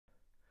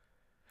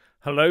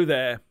Hello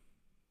there.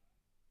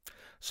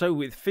 So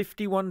with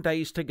 51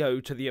 days to go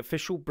to the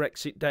official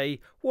Brexit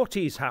day, what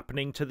is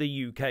happening to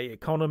the UK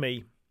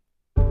economy?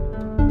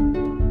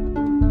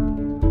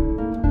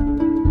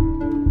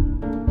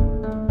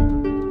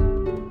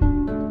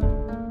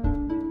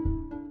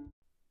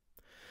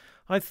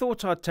 I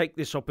thought I'd take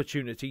this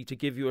opportunity to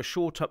give you a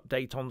short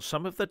update on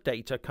some of the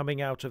data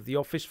coming out of the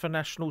Office for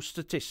National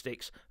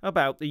Statistics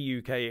about the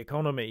UK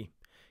economy.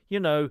 You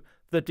know,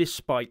 the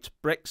despite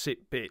Brexit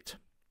bit.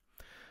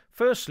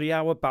 Firstly,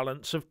 our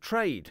balance of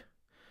trade.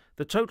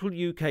 The total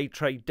UK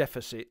trade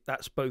deficit,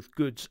 that's both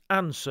goods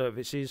and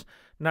services,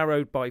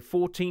 narrowed by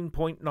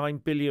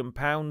 £14.9 billion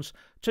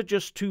to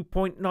just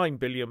 £2.9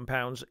 billion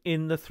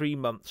in the 3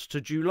 months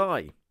to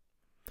July.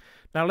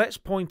 Now let's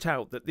point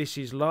out that this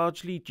is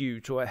largely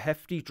due to a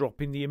hefty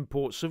drop in the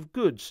imports of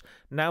goods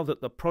now that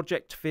the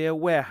Project Fear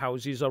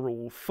warehouses are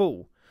all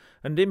full,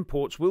 and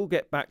imports will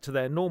get back to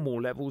their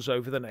normal levels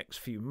over the next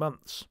few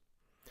months.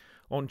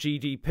 On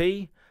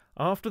GDP,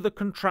 after the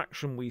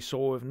contraction we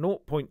saw of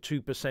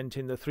 0.2%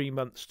 in the 3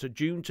 months to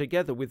June,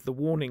 together with the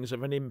warnings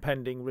of an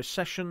impending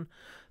recession,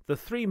 the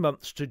 3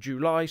 months to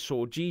July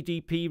saw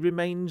GDP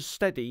remain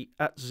steady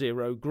at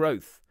zero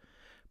growth.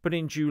 But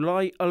in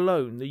July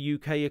alone, the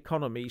UK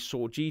economy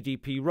saw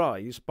GDP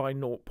rise by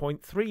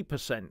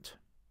 0.3%.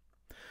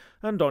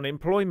 And on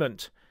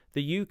employment,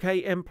 the UK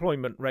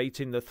employment rate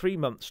in the 3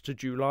 months to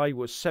July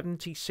was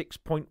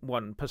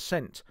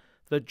 76.1%,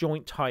 the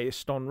joint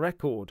highest on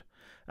record.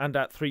 And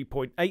at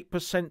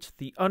 3.8%,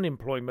 the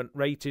unemployment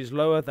rate is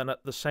lower than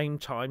at the same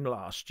time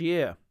last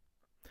year.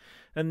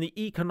 And the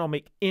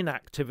economic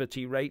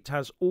inactivity rate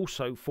has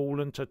also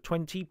fallen to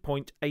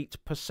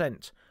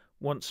 20.8%,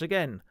 once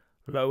again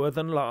lower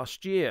than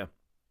last year.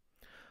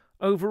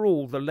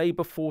 Overall, the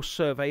Labour Force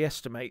Survey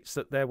estimates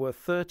that there were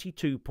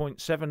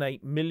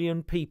 32.78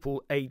 million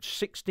people aged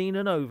 16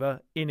 and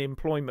over in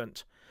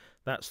employment.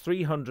 That's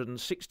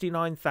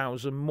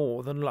 369,000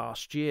 more than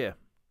last year.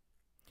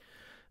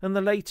 And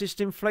the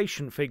latest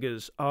inflation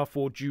figures are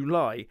for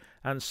July,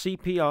 and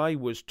CPI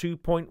was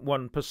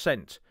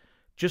 2.1%,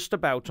 just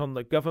about on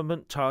the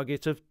government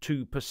target of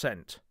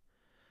 2%.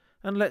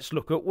 And let's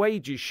look at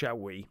wages, shall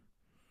we?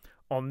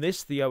 On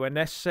this, the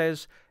ONS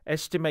says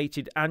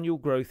estimated annual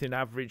growth in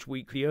average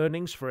weekly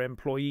earnings for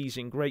employees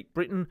in Great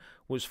Britain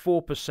was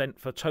 4%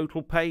 for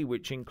total pay,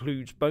 which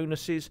includes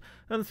bonuses,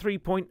 and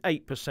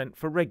 3.8%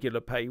 for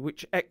regular pay,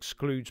 which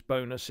excludes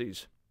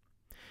bonuses.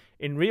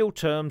 In real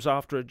terms,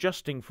 after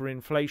adjusting for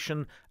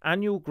inflation,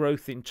 annual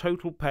growth in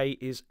total pay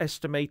is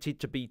estimated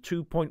to be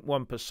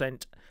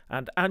 2.1%,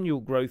 and annual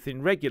growth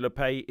in regular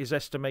pay is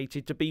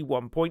estimated to be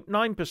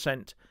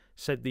 1.9%,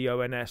 said the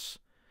ONS.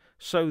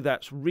 So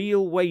that's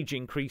real wage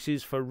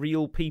increases for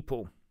real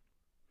people.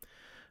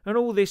 And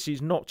all this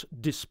is not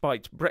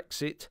despite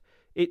Brexit,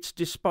 it's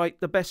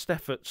despite the best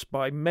efforts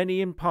by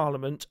many in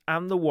Parliament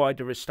and the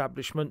wider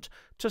establishment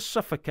to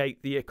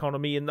suffocate the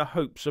economy in the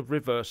hopes of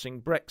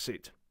reversing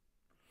Brexit.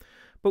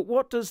 But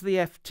what does the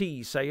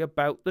FT say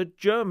about the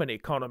German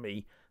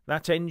economy,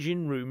 that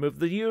engine room of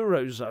the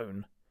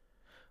Eurozone?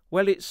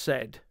 Well, it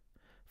said,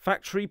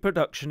 factory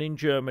production in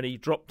Germany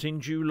dropped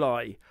in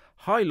July,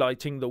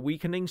 highlighting the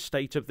weakening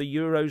state of the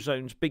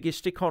Eurozone's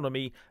biggest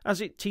economy as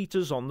it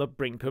teeters on the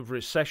brink of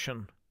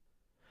recession.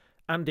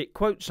 And it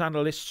quotes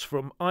analysts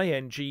from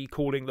ING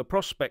calling the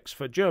prospects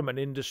for German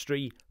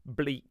industry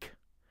bleak.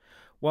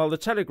 While the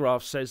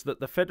Telegraph says that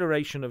the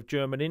Federation of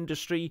German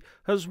Industry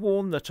has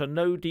warned that a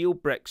no-deal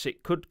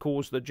Brexit could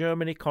cause the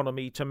German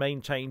economy to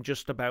maintain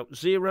just about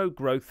zero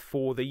growth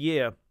for the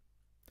year.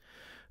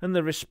 And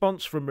the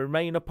response from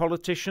Remainer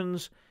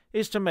politicians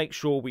is to make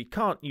sure we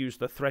can't use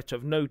the threat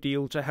of no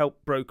deal to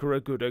help broker a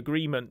good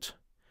agreement.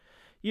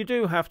 You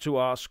do have to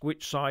ask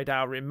which side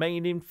our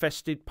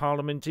Remain-infested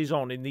Parliament is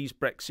on in these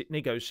Brexit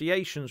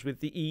negotiations with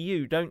the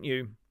EU, don't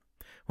you?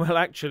 Well,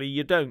 actually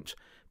you don't,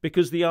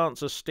 because the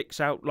answer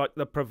sticks out like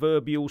the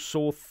proverbial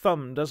sore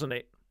thumb, doesn't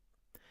it?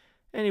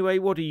 Anyway,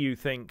 what do you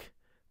think?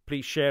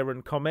 Please share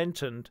and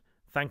comment, and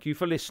thank you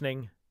for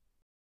listening.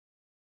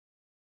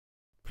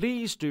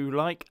 Please do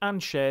like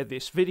and share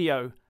this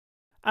video,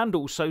 and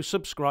also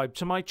subscribe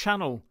to my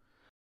channel.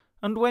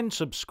 And when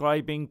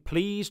subscribing,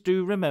 please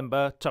do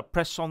remember to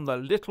press on the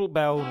little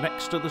bell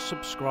next to the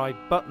subscribe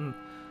button.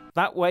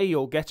 That way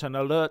you'll get an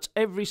alert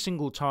every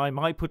single time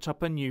I put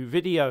up a new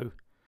video.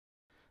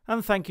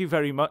 And thank you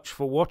very much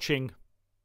for watching.